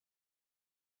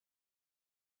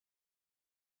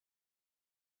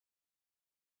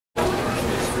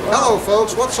Hello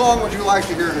folks, what song would you like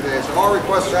to hear today? It's an All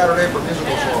Request Saturday for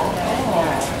musical song.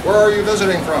 Where are you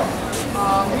visiting from?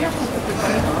 We are from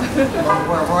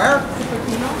Cupertino. Where?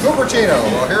 Cupertino.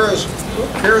 Well,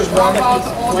 here's one. About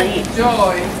Ode to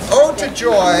Joy. Ode to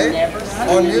Joy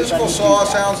on musical saw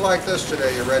sounds like this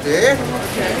today. You ready?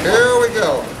 Here we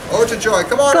go. Ode to Joy.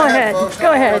 Come on in, folks.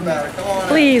 Go ahead. Come on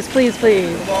please, please,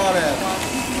 please. Come on in.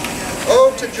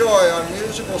 Ode to Joy on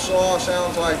musical saw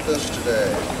sounds like this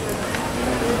today.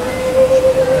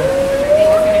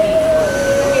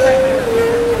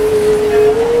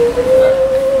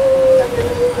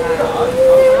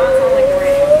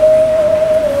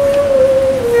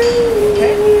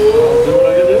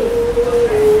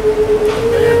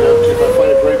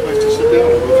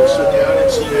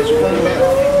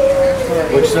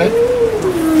 What'd you say?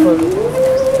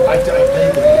 I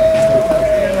paid them.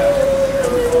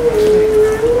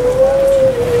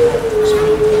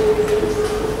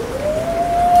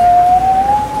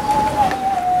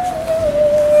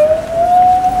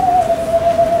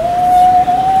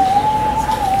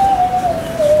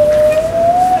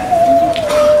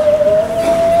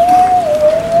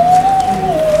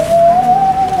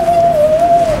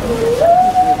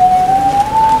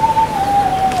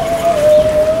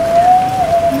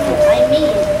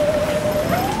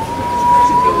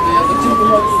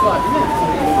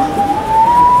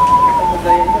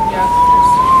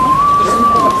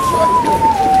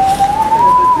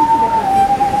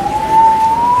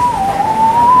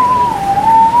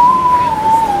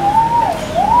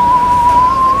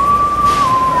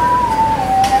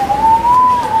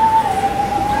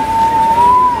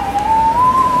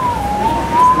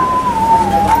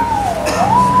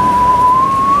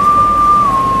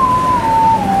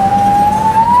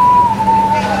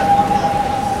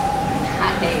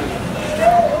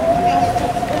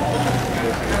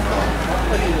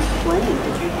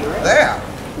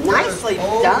 Nicely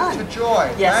done. Ode to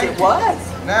Joy. Yes, it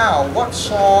was. Now, what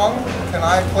song can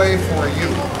I play for you?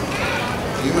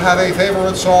 Do you have a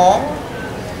favorite song?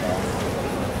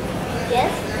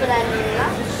 Yes, but I'm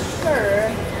not sure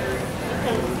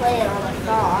you can play it on the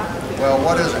saw. Well,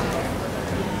 what is it?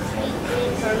 Sweet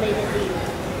Dreams Are Made of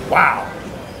These. Wow.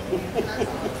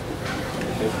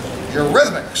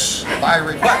 Eurythmics by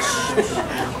request.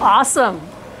 Awesome.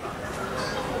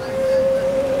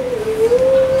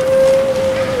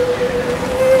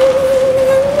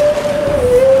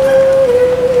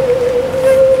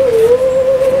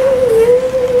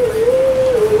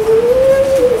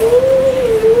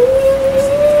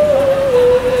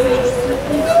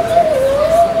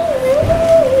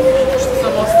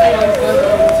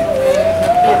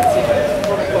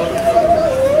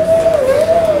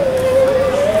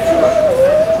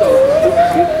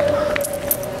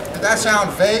 That sound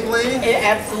vaguely It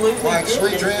absolutely like did.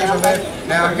 Sweet It Dreams Are sounds Made. like-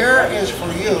 Now here is for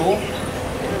you.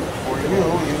 For you,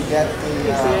 you get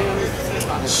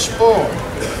the spoon.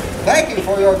 Thank you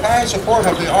for your kind support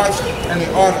of the arts and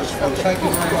the artists, folks. Thank you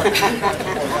very much.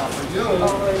 Now for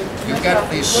you, you get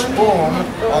the spoon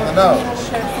on the nose.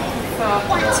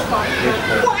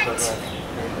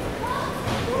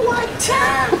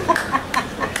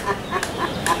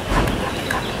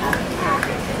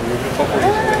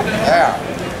 There.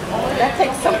 That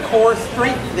takes some core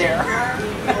strength there.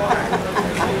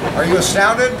 Are you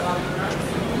astounded?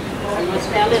 Are you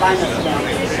astounded? I'm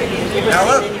astounded. You ever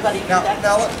Now, seen anybody do that?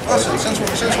 listen. Since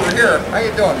we're here, how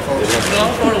you doing, folks?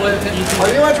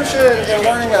 Are you interested in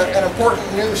learning an important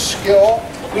new skill?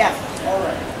 Yes. All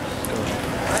right.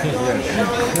 I'm going to show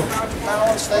you how to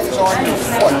balance things on your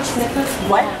foot.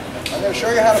 What? I'm going to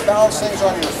show you how to balance things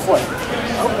on your foot.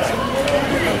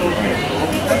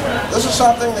 This is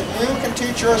something that you can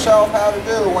teach yourself how to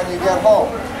do when you get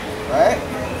home, right?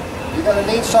 You're going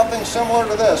to need something similar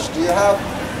to this. Do you have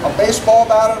a baseball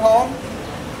bat at home?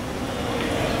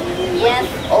 Yes,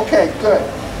 Okay, good.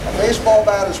 A baseball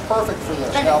bat is perfect for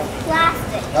this. but Now, it's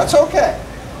plastic that's okay.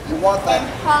 You want and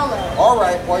that. hollow. All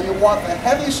right, well, you want the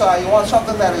heavy side. You want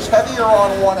something that is heavier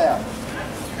on one end.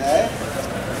 Okay?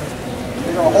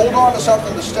 You're going to hold on to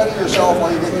something to steady yourself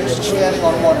while you get used to standing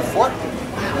on one foot.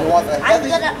 You want the I'm heavy.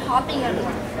 good at hopping on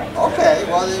one foot. Okay,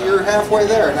 well, then you're halfway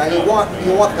there. Now you want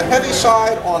the heavy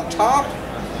side on top,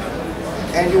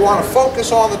 and you want to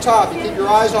focus on the top. You keep your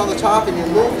eyes on the top, and you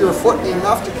move your foot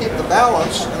enough to keep the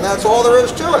balance, and that's all there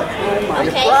is to it.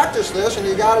 You Okay. practice this, and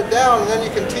you got it down, and then you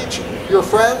can teach your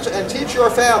friends and teach your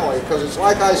family, because it's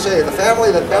like I say, the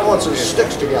family that balances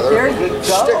sticks together. There you go.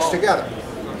 Sticks together.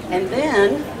 And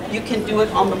then you can do it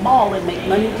on the mall and make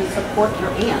money to support your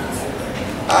aunts.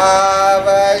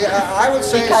 I would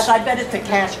say. Because I bet it's a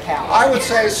cash cow. I would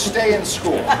say stay in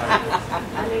school.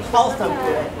 Also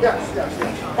good. Yes, yes,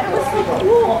 yes. That was so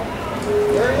cool.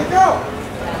 There you go.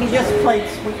 He just played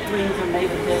Sweet Dreams and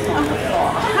maybe this on the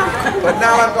song. But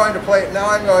now I'm going to play. Now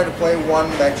I'm going to play one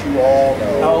that you all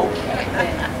know. Okay.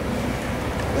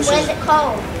 This What is is, it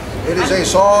called? it is a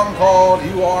song called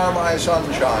 "You Are My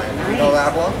Sunshine." You know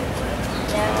that one?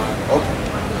 Yeah. Okay.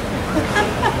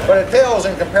 But it pales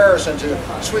in comparison to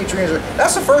Sweet Dreams.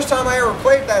 That's the first time I ever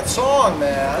played that song,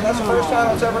 man. That's the first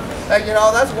time it's ever. And you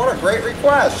know, that's what a great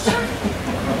request.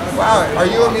 Wow. Are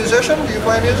you a musician? Do you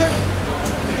play music?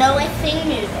 No, I sing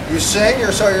music. You sing? You're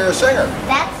a singer.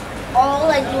 That's all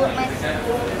I do at my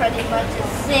school pretty much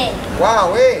is sing.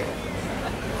 Wowee.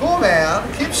 Cool, man.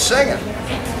 Keep singing.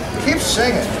 Keep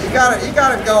singing. You got it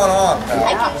going on,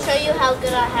 I pal. can show you how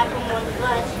good I have on one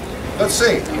foot. Let's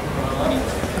see.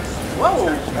 Whoa.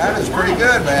 That is pretty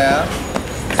good, man.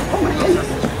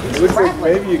 It looks like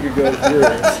maybe you could go through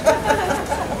it.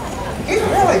 He's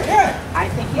really good. I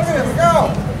think Look he's at him go.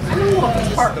 I don't know if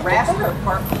it's part rabbit or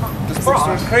part This place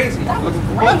was crazy. That was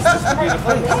great.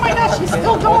 Oh my gosh, she's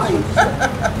still going.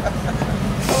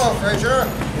 Hello, Frazier.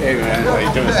 Hey man, how you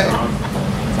doing, Hey. Tom?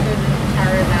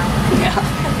 Carry it out.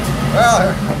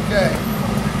 Well, okay.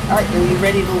 All right, are you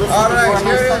ready to listen All to right, More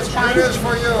here My it is. Sunshine? Here it is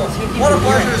for you. What a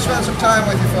pleasure to spend some time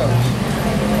with you folks.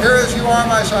 Here is "You Are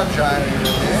My Sunshine."